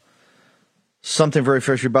 Yes. Something very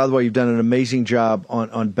fresh. By the way, you've done an amazing job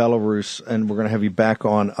on Belarus, and we're going to have you back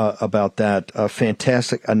on about that.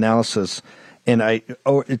 Fantastic analysis. And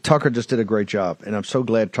Tucker just did a great job, and I'm so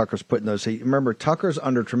glad Tucker's putting those. Remember, Tucker's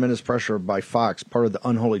under tremendous pressure by Fox, part of the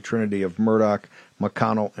unholy trinity of Murdoch,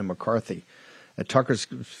 McConnell, and McCarthy. And Tucker's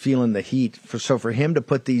feeling the heat. So for him to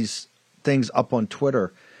put these things up on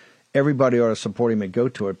Twitter, everybody ought to support him and go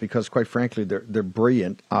to it, because, quite frankly, they're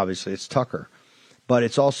brilliant. Obviously, it's Tucker. But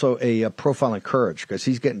it's also a profile in courage, because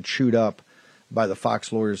he's getting chewed up by the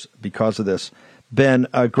Fox lawyers because of this. Ben,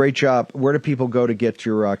 great job. Where do people go to get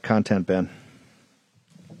your content, Ben?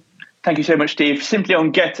 Thank you so much, Steve. Simply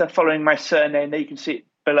on Getter, following my surname. There you can see it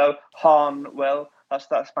below, Harnwell.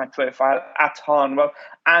 That's my profile, at Harnwell.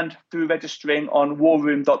 And through registering on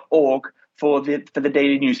warroom.org for the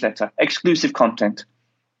daily newsletter. Exclusive content.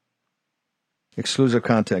 Exclusive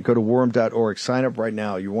content. Go to warroom.org. Sign up right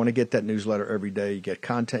now. You want to get that newsletter every day. You get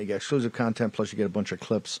content. You get exclusive content. Plus, you get a bunch of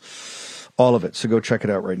clips. All of it. So go check it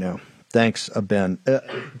out right now. Thanks, Ben.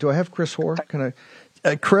 Do I have Chris Hoare? Can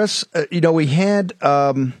I? Chris, we had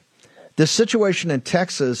this situation in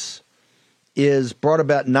Texas is brought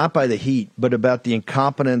about not by the heat, but about the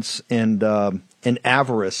incompetence and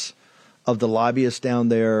avarice of the lobbyists down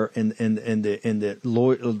there, and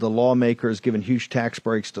the lawmakers giving huge tax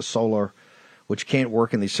breaks to solar, which can't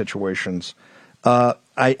work in these situations.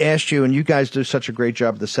 I asked you, and you guys do such a great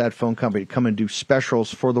job at the Sad Phone Company, to come and do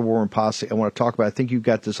specials for the War Room Posse. I want to talk about, I think you've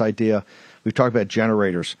got this idea. We've talked about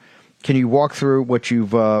generators. Can you walk through what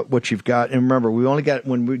you've got? And remember,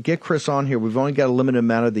 when we get Chris on here, we've only got a limited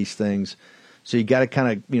amount of these things. So you got to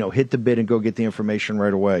kind of, hit the bid and go get the information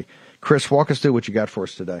right away. Chris, walk us through what you got for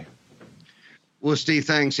us today. Well, Steve,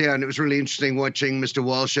 thanks. Yeah, and it was really interesting watching Mr.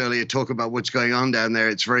 Walsh earlier talk about what's going on down there.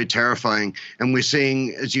 It's very terrifying. And we're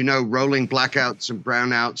seeing, as you know, rolling blackouts and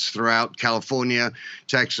brownouts throughout California,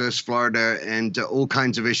 Texas, Florida, and all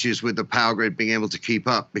kinds of issues with the power grid being able to keep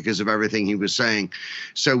up because of everything he was saying.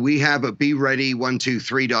 So we have at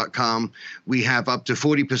BeReady123.com, we have up to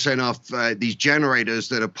 40% off these generators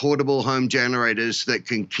that are portable home generators that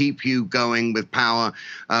can keep you going with power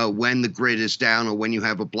when the grid is down or when you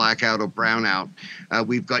have a blackout or brownout.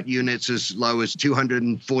 We've got units as low as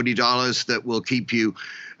 $240 that will keep you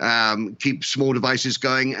keep small devices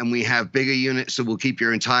going, and we have bigger units that will keep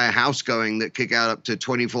your entire house going that kick out up to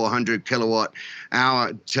 2,400 kilowatts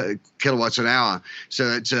an hour. So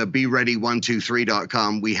that's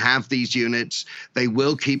BeReady123.com. We have these units. They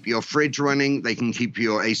will keep your fridge running. They can keep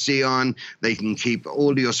your AC on. They can keep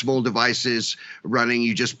all your small devices running.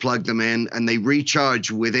 You just plug them in, and they recharge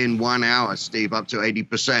within 1 hour, Steve, up to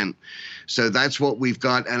 80%. So that's what we've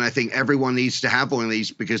got, and I think everyone needs to have one of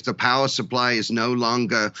these because the power supply is no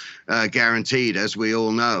longer guaranteed, as we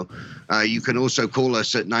all know. You can also call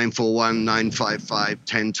us at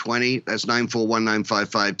 941-955-1020. That's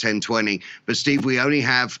 941-955-1020. But, Steve, we only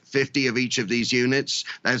have 50 of each of these units.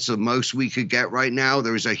 That's the most we could get right now.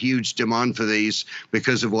 There is a huge demand for these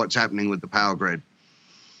because of what's happening with the power grid.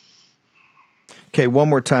 Okay, one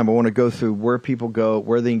more time. I want to go through where people go,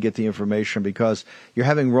 where they can get the information, because you're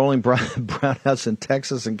having rolling brownouts in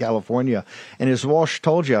Texas and California. And as Walsh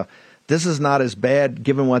told you, this is not as bad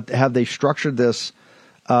given how they structured this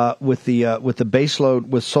with the base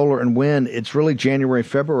load with solar and wind. It's really January,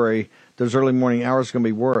 February. Those early morning hours are going to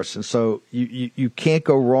be worse. And so you can't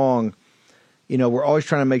go wrong. We're always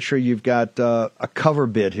trying to make sure you've got a cover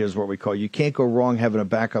bid. Here's what we call it. You can't go wrong having a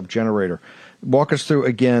backup generator. Walk us through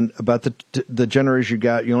again about the generators you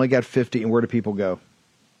got. You only got 50, and where do people go?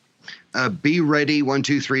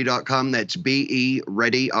 BeReady123.com. That's BeReady,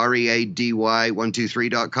 READY,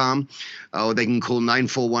 123.com. Or they can call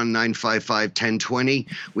 941-955-1020.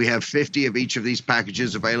 We have 50 of each of these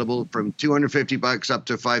packages available from $250 up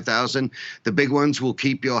to $5,000. The big ones will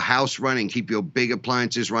keep your house running, keep your big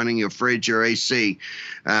appliances running, your fridge, your AC.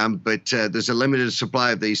 But there's a limited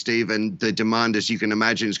supply of these, Steve, and the demand, as you can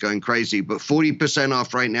imagine, is going crazy. But 40%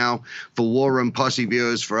 off right now for War Room Posse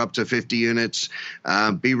viewers for up to 50 units.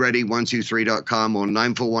 BeReady123.com or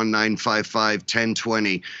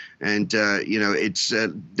 941-955-1020. And,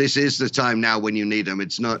 this is the time now when you need them.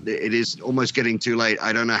 It is almost getting too late.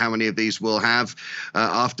 I don't know how many of these we'll have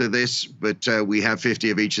after this, but we have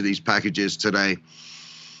 50 of each of these packages today.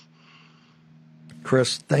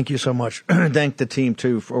 Chris, thank you so much. Thank the team,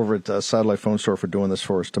 too, over at Satellite Phone Store for doing this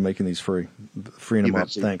for us, to making these freeing them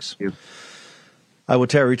up. Thanks. I will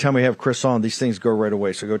tell you, every time we have Chris on, these things go right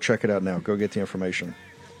away. So go check it out now. Go get the information.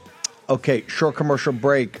 Okay, short commercial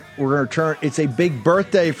break. We're going to return. It's a big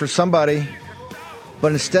birthday for somebody,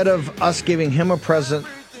 but instead of us giving him a present,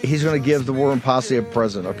 he's going to give the War Room Posse a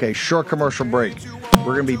present. Okay, short commercial break.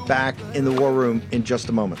 We're going to be back in the War Room in just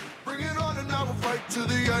a moment. Bring it on and now we'll fight to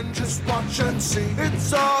the end. Just watch and see.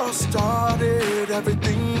 It's all started,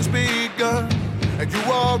 everything's begun, and you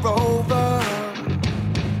are over.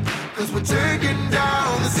 'Cause we're taking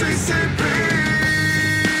down the CCP.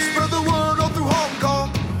 Spread the word all through Hong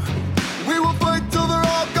Kong. We will fight till they're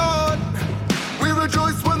all gone. We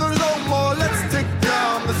rejoice when there's no more. Let's take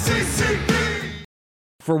down the CCP.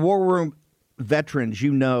 For War Room veterans,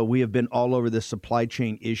 we have been all over this supply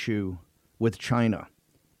chain issue with China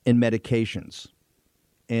in medications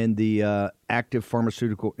and the active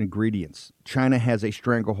pharmaceutical ingredients. China has a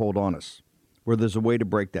stranglehold on us where there's a way to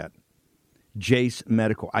break that. Jace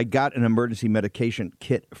Medical. I got an emergency medication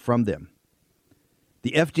kit from them.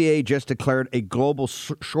 The FDA just declared a global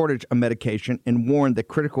shortage of medication and warned that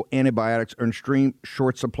critical antibiotics are in extreme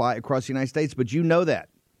short supply across the United States. But you know that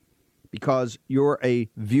because you're a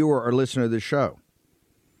viewer or listener of the show.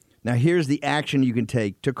 Now, here's the action you can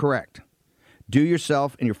take to correct. Do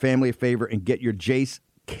yourself and your family a favor and get your Jace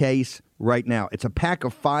case right now. It's a pack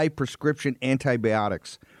of 5 prescription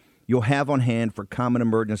antibiotics you'll have on hand for common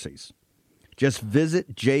emergencies. Just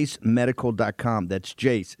visit jacemedical.com. That's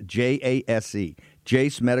Jace, Jase,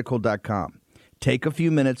 jacemedical.com. Take a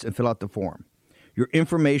few minutes and fill out the form. Your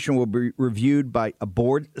information will be reviewed by a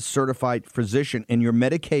board-certified physician, and your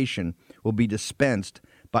medication will be dispensed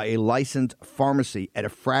by a licensed pharmacy at a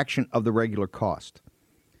fraction of the regular cost.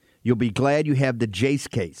 You'll be glad you have the Jase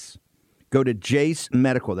case. Go to Jase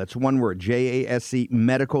Medical, that's one word, Jase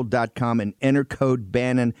medical.com, and enter code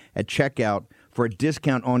Bannon at checkout for a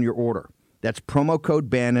discount on your order. That's promo code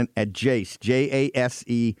Bannon at Jase,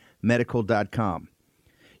 Jase medical.com.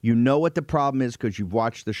 You know what the problem is because you've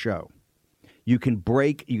watched the show. You can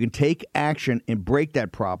take action and break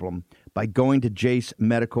that problem by going to Jase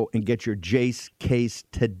Medical and get your Jase case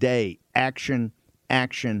today. Action,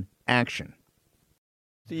 action, action.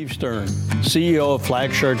 Steve Stern, CEO of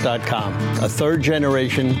Flagshirt.com, a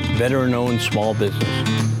third-generation, veteran-owned small business.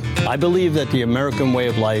 I believe that the American way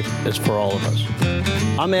of life is for all of us.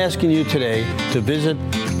 I'm asking you today to visit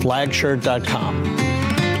Flagshirt.com.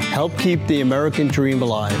 Help keep the American dream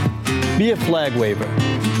alive. Be a flag waver.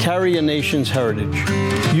 Carry a nation's heritage.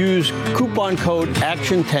 Use coupon code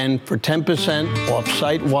ACTION10 for 10% off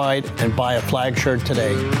site-wide and buy a flag shirt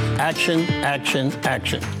today. Action, action,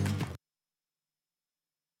 action.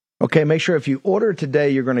 Okay, make sure if you order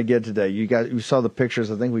today, you're going to get today. You saw the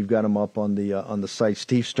pictures. I think we've got them up on the site.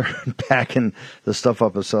 Steve Stern packing the stuff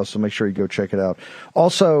up himself, so make sure you go check it out.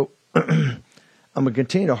 Also, I'm going to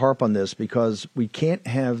continue to harp on this because we can't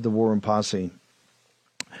have the War Room Posse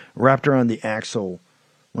wrapped around the axle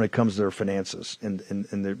when it comes to their finances. And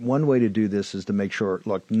the one way to do this is to make sure,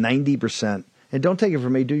 look, 90%, and don't take it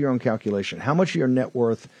from me, do your own calculation. How much of your net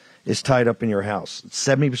worth is tied up in your house?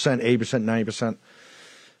 70%, 80%, 90%?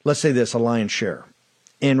 Let's say this, a lion's share.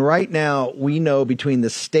 And right now, we know between the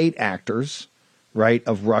state actors, right,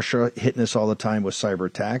 of Russia hitting us all the time with cyber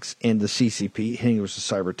attacks and the CCP hitting us with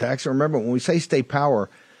cyber attacks. And remember, when we say state power,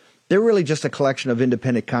 they're really just a collection of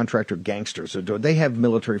independent contractor gangsters that do it. They have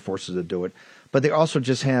military forces that do it, but they also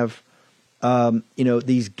just have,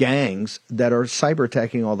 these gangs that are cyber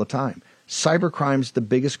attacking all the time. Cybercrime's the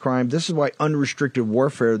biggest crime. This is why unrestricted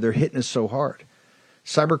warfare, they're hitting us so hard.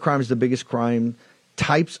 Cybercrime is the biggest crime.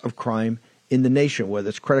 Types of crime in the nation, whether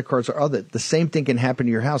it's credit cards or other. The same thing can happen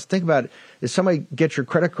to your house. Think about it. If somebody gets your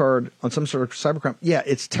credit card on some sort of cybercrime, yeah,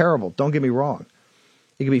 it's terrible. Don't get me wrong.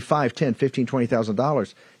 It could be $5, $10, $15,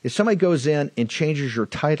 $20,000. If somebody goes in and changes your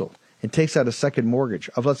title and takes out a second mortgage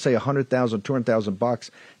of, let's say, $100,000, $200,000,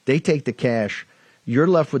 they take the cash. You're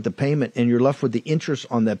left with the payment, and you're left with the interest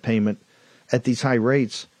on that payment at these high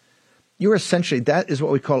rates. You're essentially, that is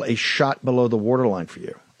what we call a shot below the waterline for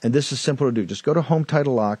you. And this is simple to do. Just go to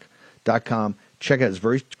HomeTitleLock.com. Check out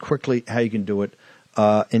very quickly how you can do it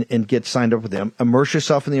and get signed up with them. Immerse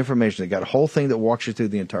yourself in the information. They got a whole thing that walks you through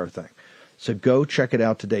the entire thing. So go check it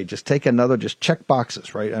out today. Just take just check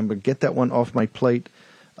boxes, right? I'm going to get that one off my plate,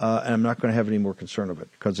 and I'm not going to have any more concern of it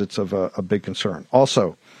because it's of a big concern.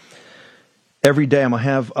 Also, every day I'm going to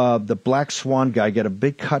have the Black Swan guy get a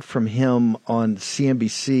big cut from him on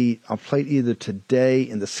CNBC. I'll play it either today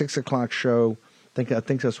in the 6 o'clock show. I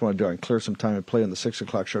think that's what I do. I can clear some time and play on the 6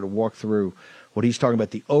 o'clock show to walk through what he's talking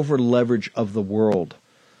about, the over-leverage of the world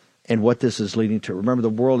and what this is leading to. Remember, the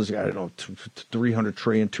world is, $300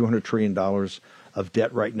 trillion, $200 trillion of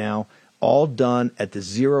debt right now, all done at the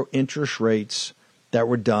zero interest rates that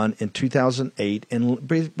were done in 2008. And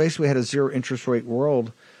basically had a zero interest rate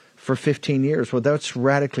world for 15 years. Well, that's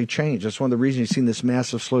radically changed. That's one of the reasons you've seen this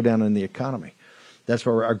massive slowdown in the economy. That's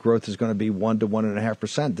why our growth is going to be 1 to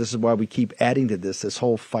 1.5%. This is why we keep adding to this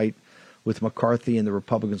whole fight with McCarthy and the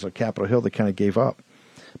Republicans on Capitol Hill that kind of gave up.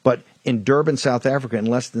 But in Durban, South Africa, in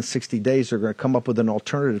less than 60 days, they're going to come up with an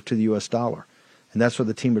alternative to the U.S. dollar. And that's where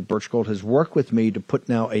the team at Birch Gold has worked with me to put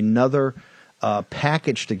now another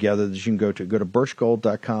package together that you can go to. Go to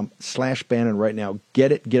birchgold.com/Bannon right now.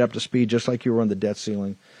 Get it. Get up to speed just like you were on the debt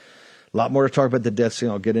ceiling. A lot more to talk about the debt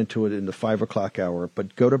ceiling. I'll get into it in the 5 o'clock hour.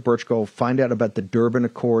 But go to Birch Gold. Find out about the Durban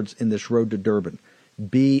Accords in this road to Durban.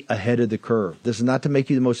 Be ahead of the curve. This is not to make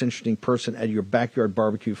you the most interesting person at your backyard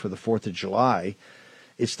barbecue for the 4th of July.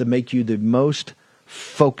 It's to make you the most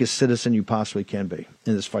focused citizen you possibly can be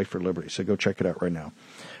in this fight for liberty. So go check it out right now.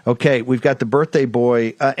 Okay, we've got the birthday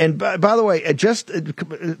boy. And by the way,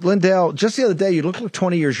 Lindell, just the other day, you look like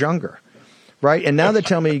 20 years younger. Right, and now they're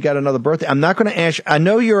telling me you got another birthday. I'm not going to ask. I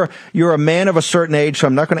know you're a man of a certain age, so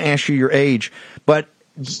I'm not going to ask you your age. But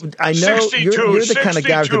I know 62, you're the kind of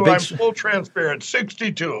guy with the big. I'm full transparent.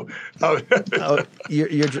 62.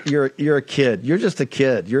 You're a kid. You're just a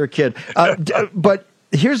kid. You're a kid. But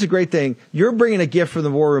here's the great thing: you're bringing a gift from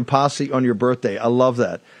the War Room Posse on your birthday. I love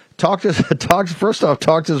that. Talk to us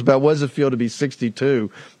about what does it feel to be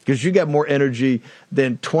 62, because you got more energy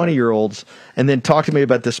than 20-year-olds, and then talk to me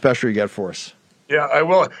about the special you got for us. Yeah, I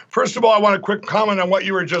will. First of all, I want a quick comment on what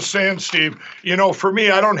you were just saying, Steve. For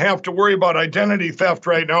me, I don't have to worry about identity theft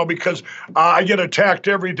right now because I get attacked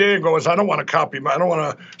every day and goes, I don't want to copy. I don't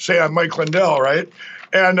want to say I'm Mike Lindell, right?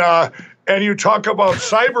 And and you talk about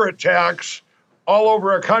cyber attacks all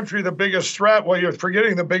over our country, the biggest threat. Well, you're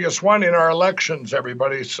forgetting the biggest one in our elections,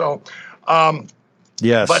 everybody. So,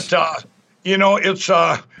 yes. But it's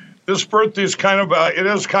this birthday is kind of it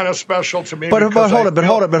is kind of special to me. But hold it.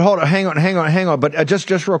 Hang on. But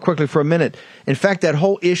just real quickly for a minute. In fact, that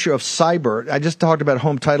whole issue of cyber, I just talked about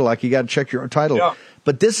home title, like you got to check your own title. Yeah.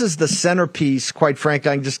 But this is the centerpiece, quite frankly.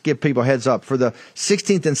 I can just give people a heads up. For the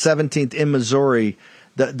 16th and 17th in Missouri,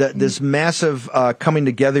 this massive coming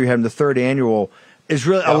together you're having, the third annual, is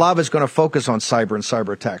really a lot of it's going to focus on cyber and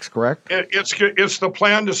cyber attacks, correct? It's the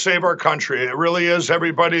plan to save our country. It really is,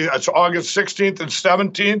 everybody. It's August 16th and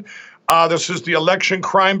 17th. This is the Election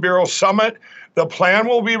Crime Bureau Summit. The plan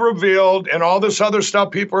will be revealed, and all this other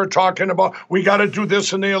stuff people are talking about. We got to do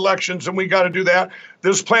this in the elections, and we got to do that.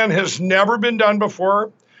 This plan has never been done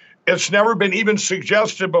before. It's never been even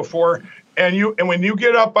suggested before. And when you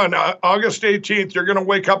get up on August 18th, you're going to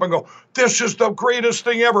wake up and go, this is the greatest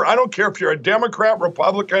thing ever. I don't care if you're a Democrat,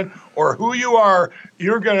 Republican, or who you are.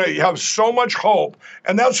 You're going to have so much hope.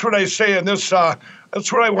 And that's what I say in this.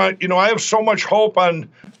 That's what I want. I have so much hope on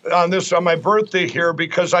my birthday here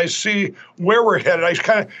because I see where we're headed. It's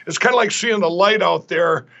kind of like seeing the light out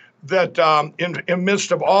there that in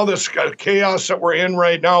midst of all this chaos that we're in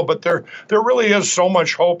right now, but there really is so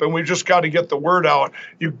much hope, and we just got to get the word out.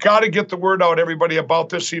 You've got to get the word out, everybody, about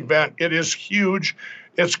this event. It is huge.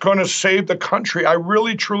 It's going to save the country. I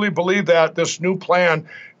really, truly believe that, this new plan,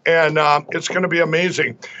 and it's going to be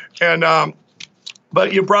amazing. And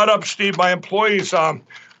but you brought up, Steve, my employees. Of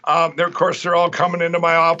course, they're all coming into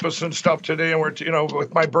my office and stuff today, and we're,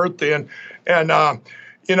 with my birthday, and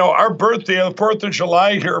our birthday, the 4th of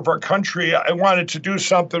July here of our country, I wanted to do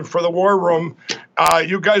something for the War Room.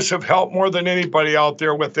 You guys have helped more than anybody out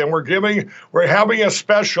there with them. We're having a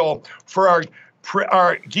special for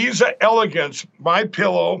our Giza Elegance My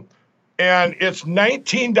Pillow, and it's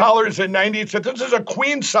 $19.90. This is a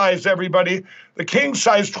queen size, everybody. The king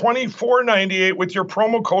size, $24.98 with your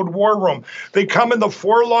promo code War Room. They come in the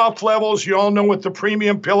 4 loft levels. You all know, with the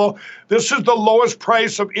premium pillow. This is the lowest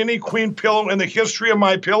price of any queen pillow in the history of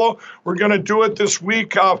My Pillow. We're going to do it this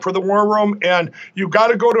week for the War Room, and you got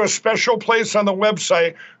to go to a special place on the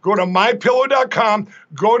website. Go to mypillow.com.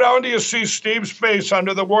 Go down to you see Steve's face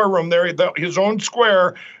under the War Room there, his own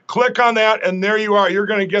square. Click on that, and there you are. You're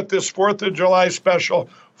going to get this 4th of July special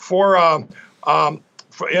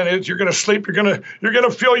and you're going to sleep. You're going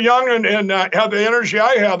to feel young and have the energy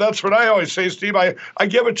I have. That's what I always say, Steve. I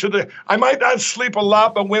give it to I might not sleep a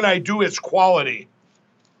lot, but when I do, it's quality.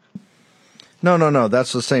 No.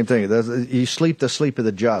 That's the same thing. You sleep the sleep of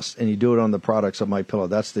the just, and you do it on the products of My Pillow.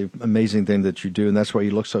 That's the amazing thing that you do, and that's why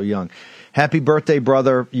you look so young. Happy birthday,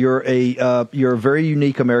 brother! You're a very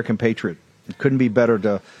unique American patriot. It couldn't be better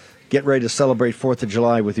to get ready to celebrate 4th of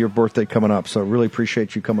July with your birthday coming up. So really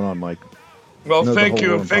appreciate you coming on, Mike. Well, thank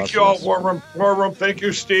you. Thank you all, War Room. Thank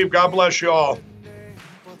you, Steve. God bless you all.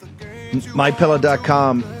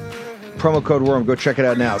 MyPillow.com, promo code War Room. Go check it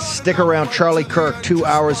out now. Stick around. Charlie Kirk, 2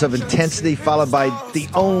 hours of intensity, followed by the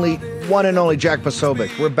one and only Jack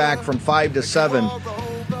Posobiec. We're back from 5 to 7.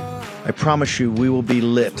 I promise you, we will be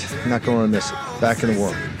lit. You're not going to miss it. Back in the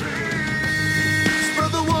War Room.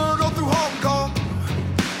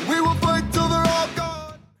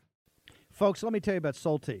 Folks, let me tell you about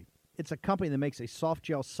Solti. It's a company that makes a soft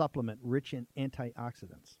gel supplement rich in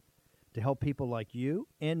antioxidants to help people like you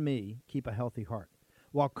and me keep a healthy heart.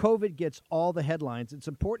 While COVID gets all the headlines, it's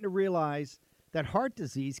important to realize that heart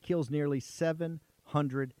disease kills nearly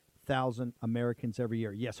 700,000 Americans every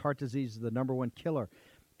year. Yes, heart disease is the number one killer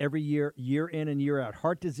every year, year in and year out.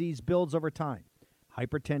 Heart disease builds over time.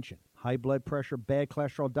 Hypertension, high blood pressure, bad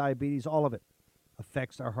cholesterol, diabetes, all of it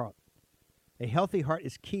affects our heart. A healthy heart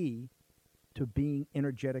is key to being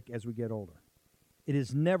energetic as we get older. It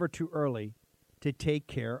is never too early to take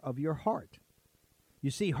care of your heart.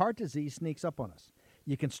 You see, heart disease sneaks up on us.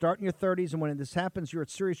 You can start in your 30s, and when this happens, you're at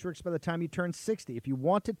serious risk by the time you turn 60. If you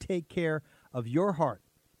want to take care of your heart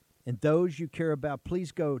and those you care about,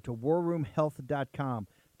 please go to warroomhealth.com.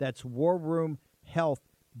 That's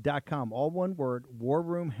warroomhealth.com. All one word,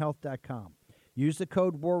 warroomhealth.com. Use the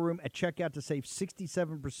code WARROOM at checkout to save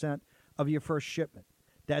 67% of your first shipment.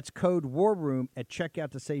 That's code War Room at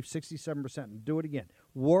checkout to save 67%. And do it again.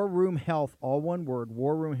 War Room Health, all one word,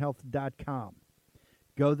 warroomhealth.com.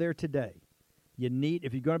 Go there today.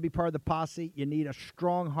 If you're going to be part of the posse, you need a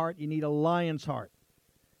strong heart. You need a lion's heart.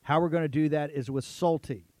 How we're going to do that is with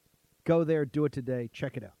Solti. Go there, do it today.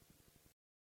 Check it out.